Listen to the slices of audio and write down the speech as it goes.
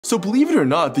So believe it or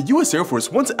not, the US Air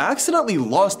Force once accidentally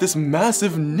lost this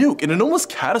massive nuke in an almost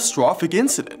catastrophic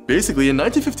incident. Basically, in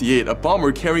 1958, a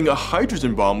bomber carrying a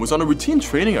hydrogen bomb was on a routine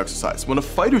training exercise when a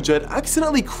fighter jet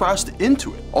accidentally crashed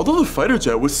into it. Although the fighter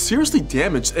jet was seriously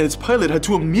damaged and its pilot had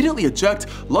to immediately eject,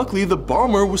 luckily the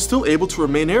bomber was still able to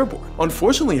remain airborne.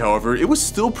 Unfortunately, however, it was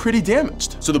still pretty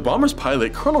damaged. So the bomber's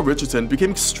pilot, Colonel Richardson,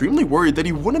 became extremely worried that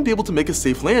he wouldn't be able to make a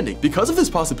safe landing. Because of this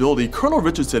possibility, Colonel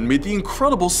Richardson made the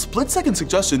incredible split-second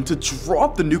suggestion to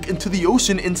drop the nuke into the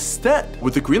ocean instead.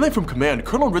 With the green light from command,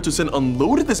 Colonel Richardson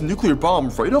unloaded this nuclear bomb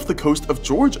right off the coast of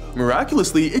Georgia.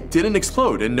 Miraculously, it didn't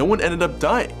explode and no one ended up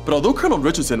dying. But although Colonel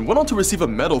Richardson went on to receive a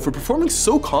medal for performing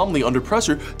so calmly under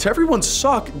pressure, to everyone's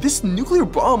shock, this nuclear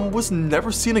bomb was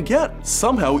never seen again.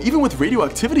 Somehow, even with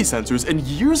radioactivity sensors and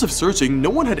years of searching, no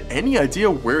one had any idea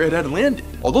where it had landed.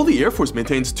 Although the Air Force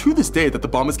maintains to this day that the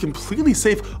bomb is completely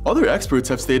safe, other experts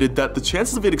have stated that the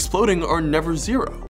chances of it exploding are never zero.